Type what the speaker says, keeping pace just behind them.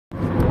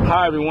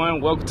Hi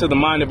everyone, welcome to the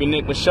Mind of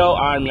Enigma show.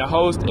 I'm your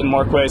host,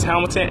 Marquez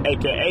Hamilton,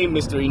 aka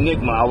Mr.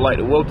 Enigma. I would like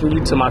to welcome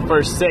you to my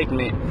first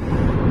segment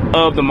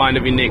of the Mind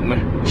of Enigma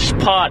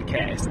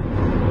podcast.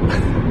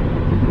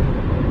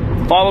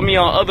 Follow me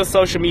on other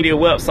social media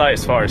websites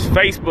as far as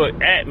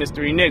Facebook at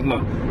Mr.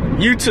 Enigma,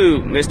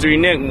 YouTube Mr.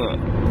 Enigma,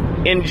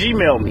 and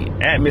Gmail me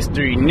at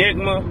Mr.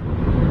 Enigma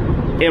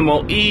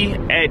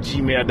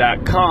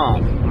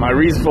MOE@gmail.com. My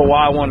reason for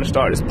why I want to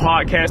start this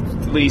podcast is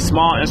to leave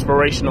small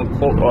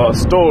inspirational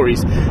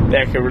stories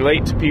that can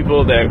relate to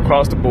people that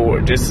across the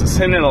board. Just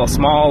sending a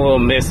small little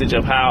message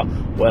of how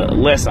a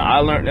lesson I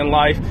learned in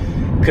life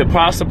could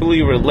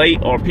possibly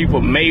relate or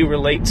people may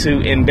relate to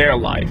in their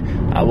life.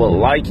 I would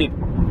like it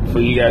for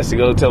you guys to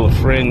go tell a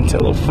friend.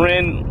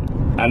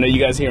 I know you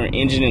guys hear an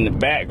engine in the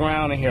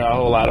background and hear a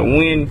whole lot of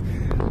wind.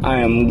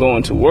 I am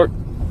going to work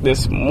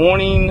this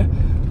morning.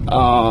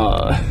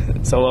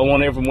 So I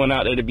want everyone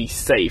out there to be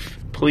safe,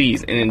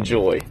 please, and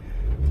enjoy.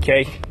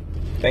 Okay?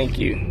 Thank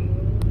you.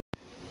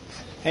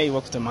 Hey,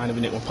 welcome to Mind of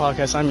Enigma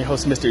podcast. I'm your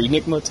host, Mr.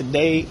 Enigma. On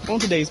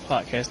today's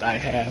podcast, I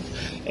have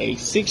a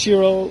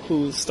 6-year-old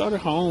who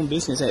started her own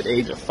business at the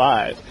age of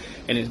 5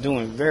 and is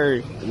doing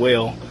very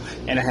well.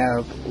 And I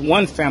have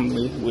one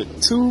family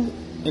with 2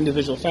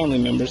 individual family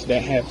members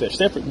that have their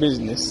separate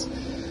business.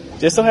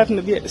 Just so happen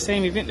to be at the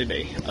same event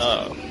today.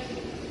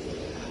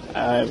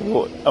 I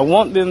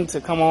want them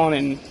to come on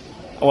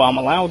I'm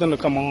allowing them to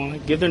come on,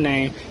 give their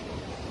name,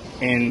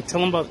 and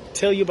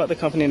tell you about the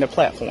company and their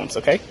platforms,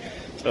 okay?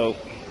 So,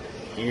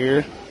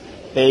 here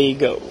they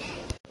go.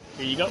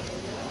 Here you go.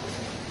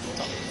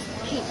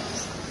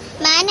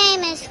 My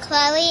name is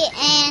Chloe,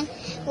 and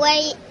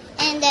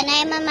the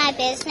name of my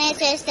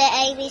business is the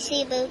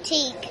ABC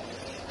Boutique.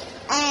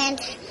 And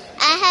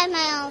I have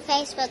my own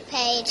Facebook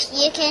page.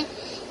 You can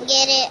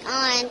get it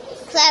on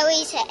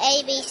Chloe's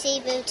ABC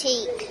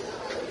Boutique.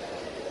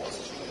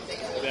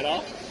 Is that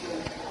all?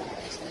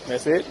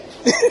 That's it?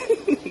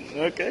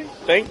 Okay,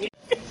 thank you.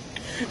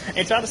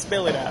 And try to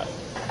spell it out.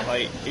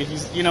 Like,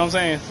 if you know what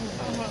I'm saying?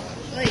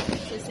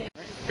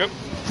 Go.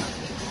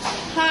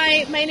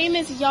 Hi, my name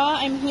is Ya.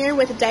 I'm here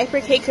with Diaper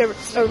Cake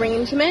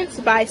Arrangements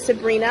by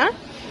Sabrina.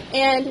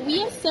 And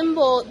we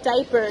assemble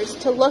diapers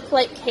to look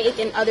like cake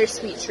and other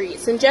sweet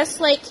treats. And just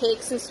like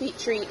cakes and sweet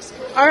treats,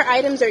 our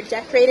items are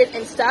decorated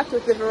and stuffed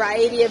with a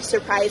variety of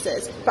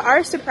surprises. But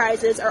our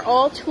surprises are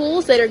all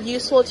tools that are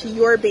useful to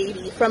your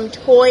baby, from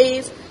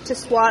toys to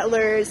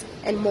swaddlers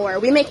and more.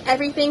 We make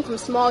everything from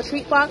small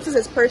treat boxes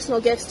as personal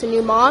gifts to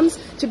new moms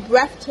to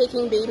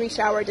breathtaking baby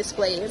shower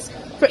displays.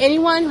 For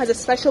anyone who has a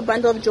special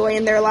bundle of joy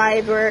in their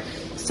life or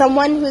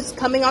someone who's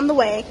coming on the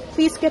way,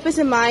 please keep us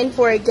in mind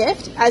for a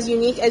gift as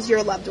unique as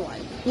your loved one.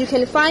 You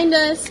can find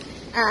us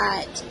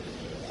at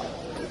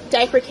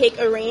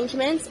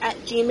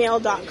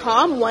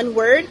diapercakearrangements@gmail.com, one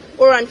word,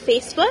 or on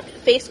Facebook,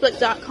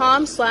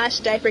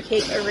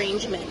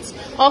 facebook.com/diapercakearrangements.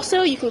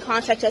 Also, you can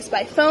contact us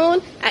by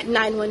phone at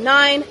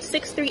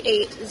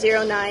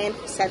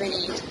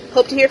 919-638-0978.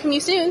 Hope to hear from you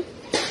soon.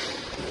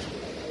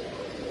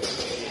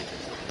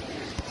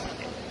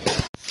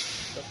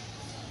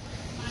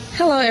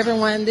 Hello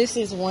everyone, this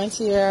is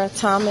Wantier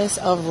Thomas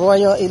of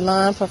Royal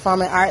Elan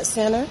Performing Arts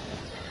Center,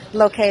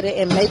 located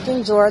in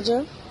Macon,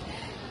 Georgia.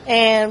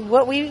 And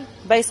what we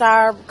base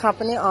our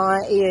company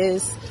on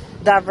is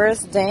diverse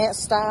dance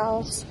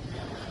styles.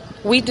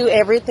 We do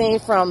everything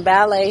from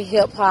ballet,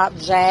 hip-hop,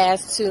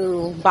 jazz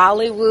to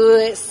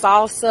Bollywood,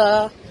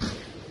 salsa,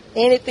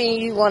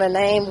 anything you want to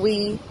name.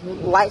 We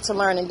like to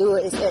learn and do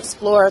it. It's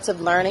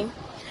explorative learning.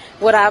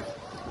 My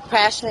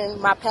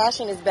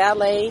passion is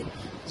ballet,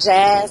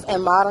 jazz,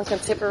 and modern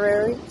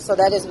contemporary. So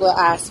that is what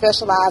I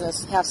specialize and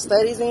have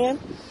studies in.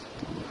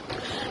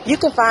 You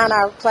can find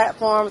our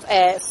platforms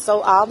at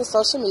all the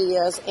social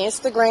medias: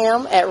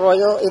 Instagram at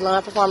Royal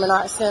Elan Performing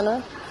Arts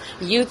Center,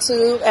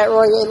 YouTube at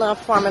Royal Elan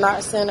Performing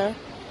Arts Center,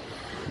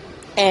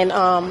 and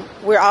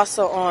we're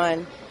also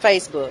on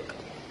Facebook.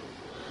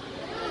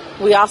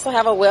 We also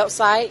have a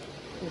website,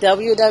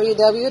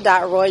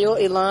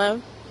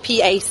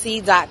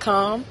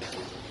 www.royalelanpac.com.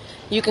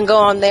 You can go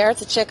on there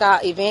to check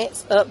out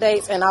events,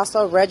 updates, and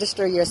also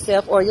register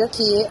yourself or your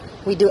kid.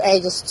 We do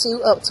ages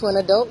 2 up to an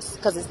adult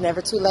because it's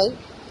never too late.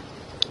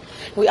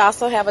 We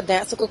also have a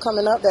danceicle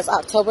coming up. That's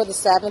October the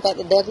 7th at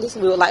the Douglas.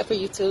 We would like for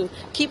you to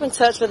keep in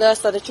touch with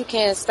us so that you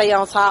can stay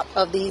on top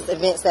of these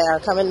events that are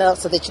coming up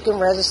so that you can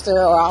register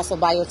or also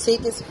buy your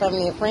tickets for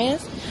family and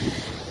friends.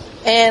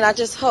 And I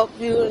just hope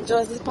you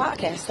enjoy this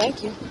podcast.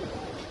 Thank you.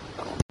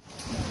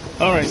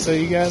 All right, so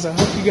you guys, I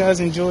hope you guys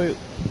enjoyed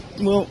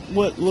what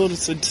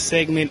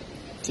segment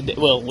today,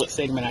 what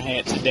segment I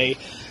had today.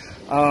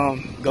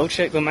 Go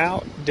check them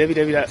out,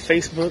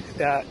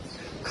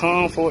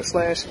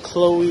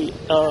 www.facebook.com/Chloe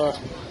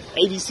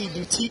ABC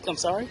Boutique,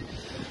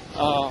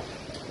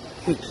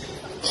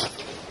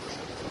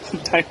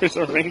 diapers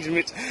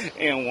arrangements,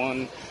 and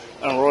one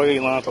Royal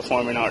Elan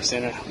Performing Arts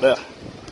Center.